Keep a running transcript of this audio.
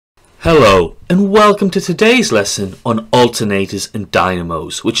Hello and welcome to today's lesson on alternators and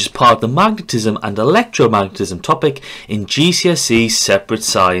dynamos, which is part of the magnetism and electromagnetism topic in GCSE Separate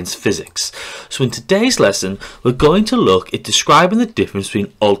Science physics. So in today's lesson we're going to look at describing the difference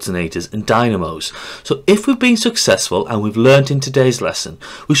between alternators and dynamos. So if we've been successful and we've learnt in today's lesson,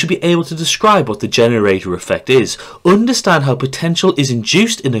 we should be able to describe what the generator effect is, understand how potential is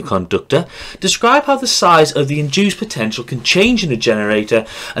induced in a conductor, describe how the size of the induced potential can change in a generator,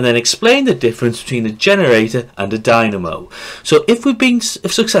 and then explain the difference between a generator and a dynamo. So if we've been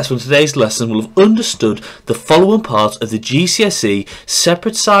successful in today's lesson, we'll have understood the following parts of the GCSE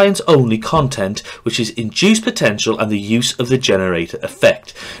Separate Science only content, which is induced potential and the use of the generator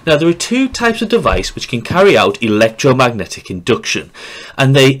effect. Now there are two types of device which can carry out electromagnetic induction,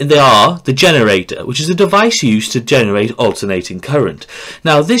 and they are the generator, which is a device used to generate alternating current.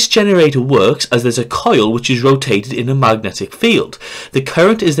 Now this generator works as there's a coil which is rotated in a magnetic field. The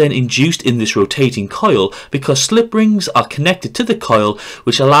current is then induced in this rotating coil because slip rings are connected to the coil,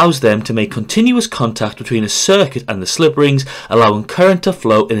 which allows them to make continuous contact between a circuit and the slip rings, allowing current to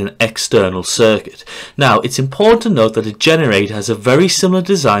flow in an external circuit. Now it's important to note that a generator has a very similar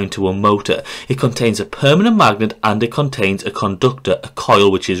design to a motor. It contains a permanent magnet and it contains a conductor, a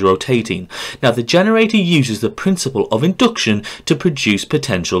coil which is rotating. Now the generator uses the principle of induction to produce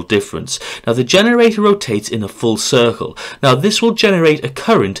potential difference. Now the generator rotates in a full circle. Now this will generate a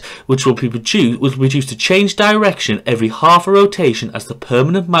current which will be produced to change direction every half a rotation as the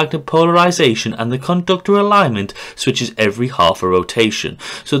permanent magnet polarization and the conductor alignment switches every half a rotation.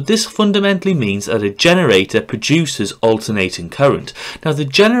 So this fundamentally means that a generator produces alternating current. Now the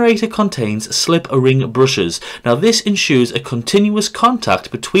generator contains slip ring brushes. Now this ensures a continuous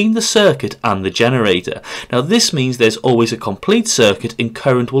contact between the circuit and the generator. Now this means there's always a complete circuit and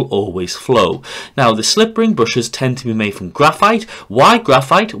current will always flow. Now the slip ring brushes tend to be made from graphite. Why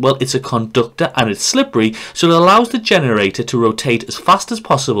graphite? Well, it's a conductor and it's slippery, so it allows the generator to rotate as fast as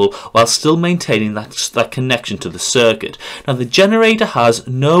possible while still maintaining that connection to the circuit. Now the generator has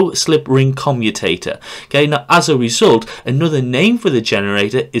no slip ring commutator. Okay, now as a result, another name for the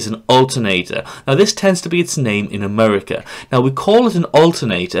generator is an alternator. Now this tends to be its name in America. Now we call it an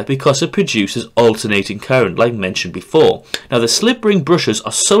alternator because it produces alternating current, like mentioned before. Now the slip ring brushes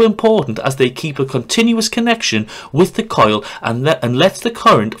are so important as they keep a continuous connection with the coil and lets the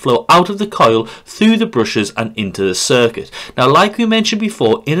current flow out of the coil through the brushes and into the circuit. Now like we mentioned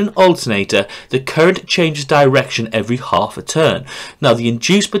before, in an alternator the current changes direction every half a turn. Now the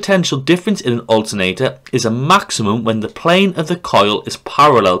induced potential difference in an alternator is a maximum when the plane of the coil is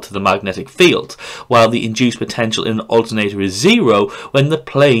parallel to the magnetic field, while the induced potential in an alternator is zero when the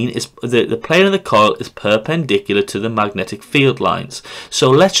plane of the coil is perpendicular to the magnetic field lines. So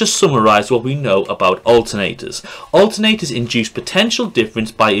let's just summarize what we know about alternators. Alternators induce potential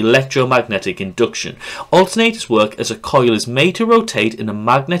difference by electromagnetic induction. Alternators work as a coil is made to rotate in a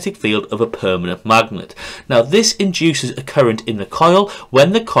magnetic field of a permanent magnet. Now this induces a current in the coil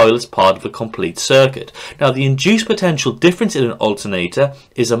when the coil is part of a complete circuit. Now the induced potential difference in an alternator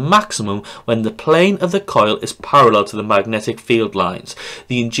is a maximum when the plane of the coil is parallel to the magnetic field lines.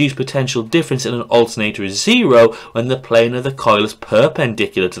 The induced potential difference in an alternator is zero when the plane of the coil is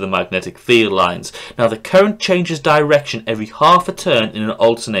perpendicular to the magnetic field lines. Now the current changes direction every half a turn in an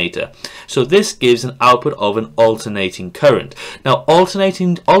alternator, so this gives an output of an alternating current. Now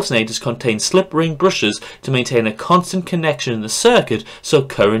alternators contain slip ring brushes to maintain a constant connection in the circuit, so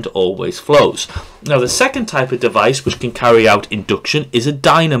current always flows. Now the second type of device which can carry out induction is a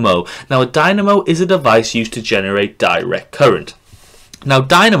dynamo. Now a dynamo is a device used to generate direct current. Now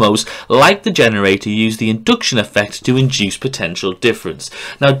dynamos, like the generator, use the induction effect to induce potential difference.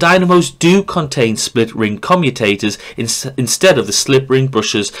 Now dynamos do contain split ring commutators instead of the slip ring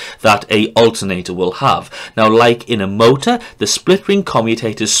brushes that a alternator will have. Now like in a motor, the split ring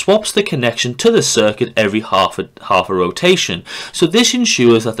commutator swaps the connection to the circuit every half a rotation. So this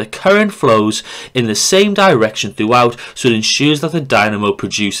ensures that the current flows in the same direction throughout, so it ensures that the dynamo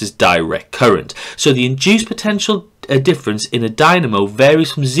produces direct current. So the induced potential difference in a dynamo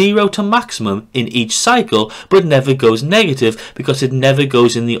varies from 0 to maximum in each cycle, but never goes negative because it never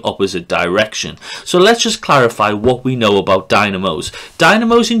goes in the opposite direction. So let's just clarify what we know about dynamos.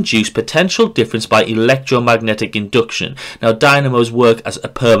 Dynamos induce potential difference by electromagnetic induction. Now dynamos work as a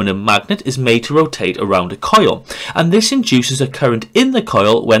permanent magnet is made to rotate around a coil, and this induces a current in the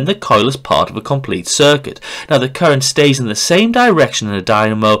coil when the coil is part of a complete circuit. Now the current stays in the same direction in a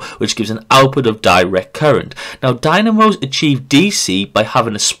dynamo, which gives an output of direct current. Now dynamos achieve DC by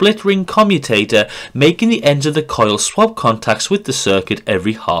having a split ring commutator, making the ends of the coil swap contacts with the circuit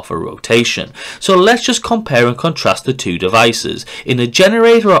every half a rotation. So let's just compare and contrast the two devices. In a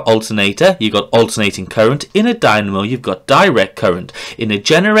generator or alternator, you've got alternating current. In a dynamo, you've got direct current. In a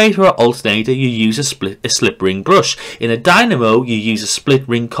generator or alternator, you use a slip ring brush. In a dynamo, you use a split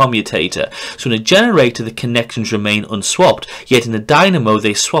ring commutator. So in a generator, the connections remain unswapped, yet in a dynamo,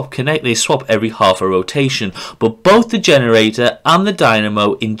 they swap every half a rotation. But both the generator and the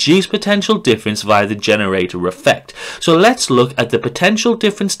dynamo induce potential difference via the generator effect. So let's look at the potential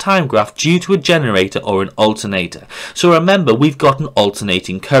difference time graph due to a generator or an alternator. So remember, we've got an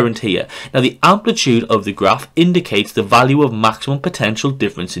alternating current here. Now the amplitude of the graph indicates the value of maximum potential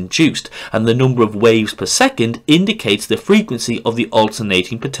difference induced, and the number of waves per second indicates the frequency of the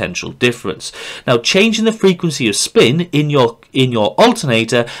alternating potential difference. Now changing the frequency of spin in your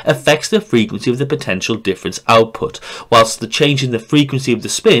alternator affects the frequency of the potential difference output, whilst the change in the frequency of the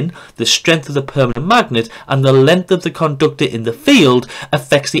spin, the strength of the permanent magnet, and the length of the conductor in the field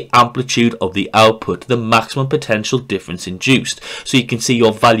affects the amplitude of the output, the maximum potential difference induced. So you can see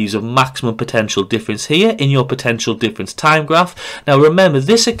your values of maximum potential difference here in your potential difference time graph. Now remember,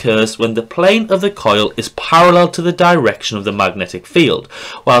 this occurs when the plane of the coil is parallel to the direction of the magnetic field,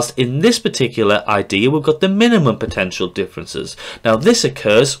 whilst in this particular idea we've got the minimum potential differences. Now this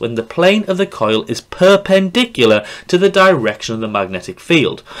occurs when the plane of the coil is perpendicular to the direction of the magnetic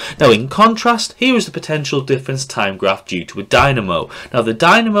field. Now in contrast, here is the potential difference time graph due to a dynamo. Now the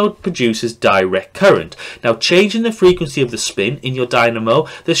dynamo produces direct current. Now changing the frequency of the spin in your dynamo,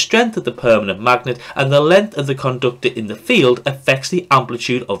 the strength of the permanent magnet, and the length of the conductor in the field affects the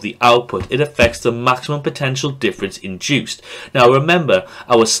amplitude of the output. It affects the maximum potential difference induced. Now remember,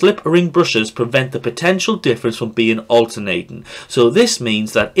 our slip ring brushes prevent the potential difference from being alternating. So this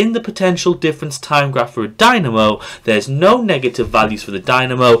means that in the potential difference time graph for a dynamo, there's no negative values for the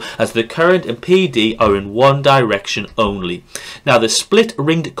dynamo, as the current and PD are in one direction only. Now the split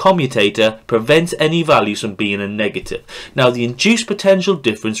ringed commutator prevents any values from being a negative. Now the induced potential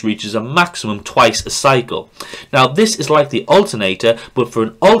difference reaches a maximum twice a cycle. Now this is like the alternator, but for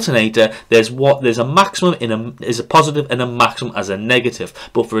an alternator there's a maximum is a positive and a maximum as a negative.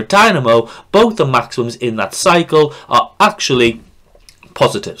 But for a dynamo, both the maximums in that cycle are actually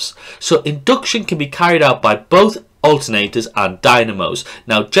positives. So induction can be carried out by both alternators and dynamos.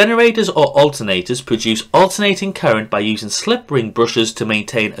 Now generators or alternators produce alternating current by using slip ring brushes to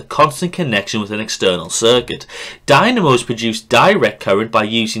maintain a constant connection with an external circuit. Dynamos produce direct current by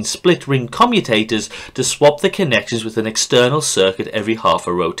using split ring commutators to swap the connections with an external circuit every half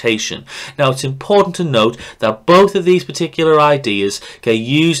a rotation. Now it's important to note that both of these particular ideas can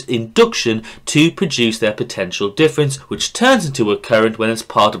use induction to produce their potential difference, which turns into a current when it's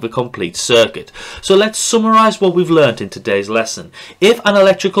part of a complete circuit. So let's summarize what we've learned in today's lesson. If an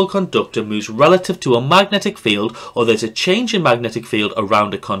electrical conductor moves relative to a magnetic field, or there's a change in magnetic field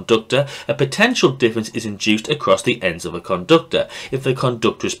around a conductor, a potential difference is induced across the ends of a conductor. If the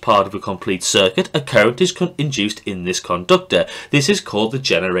conductor is part of a complete circuit, a current is induced in this conductor. This is called the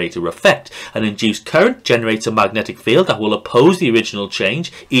generator effect. An induced current generates a magnetic field that will oppose the original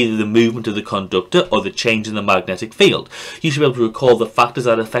change, either the movement of the conductor or the change in the magnetic field. You should be able to recall the factors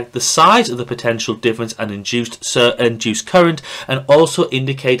that affect the size of the potential difference and induced current, and also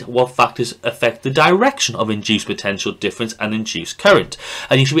indicate what factors affect the direction of induced potential difference and induced current.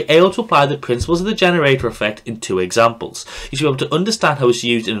 And you should be able to apply the principles of the generator effect in two examples. You should be able to understand how it's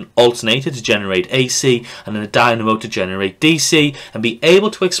used in an alternator to generate AC and in a dynamo to generate DC, and be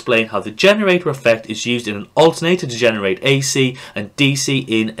able to explain how the generator effect is used in an alternator to generate AC and DC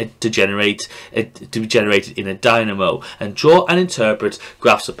to be generated in a dynamo, and draw and interpret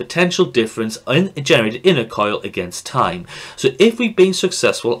graphs of potential difference generated in a coil against time. So if we've been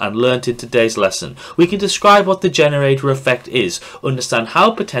successful and learnt in today's lesson, we can describe what the generator effect is, understand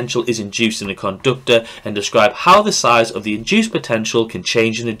how potential is induced in a conductor, and describe how the size of the induced potential can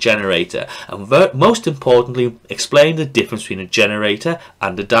change in a generator, and most importantly explain the difference between a generator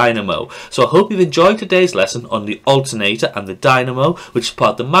and a dynamo. So I hope you've enjoyed today's lesson on the alternator and the dynamo, which is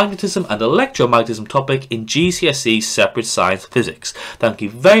part of the magnetism and electromagnetism topic in GCSE Separate Science Physics. Thank you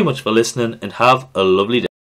very much for listening, and have a lovely day.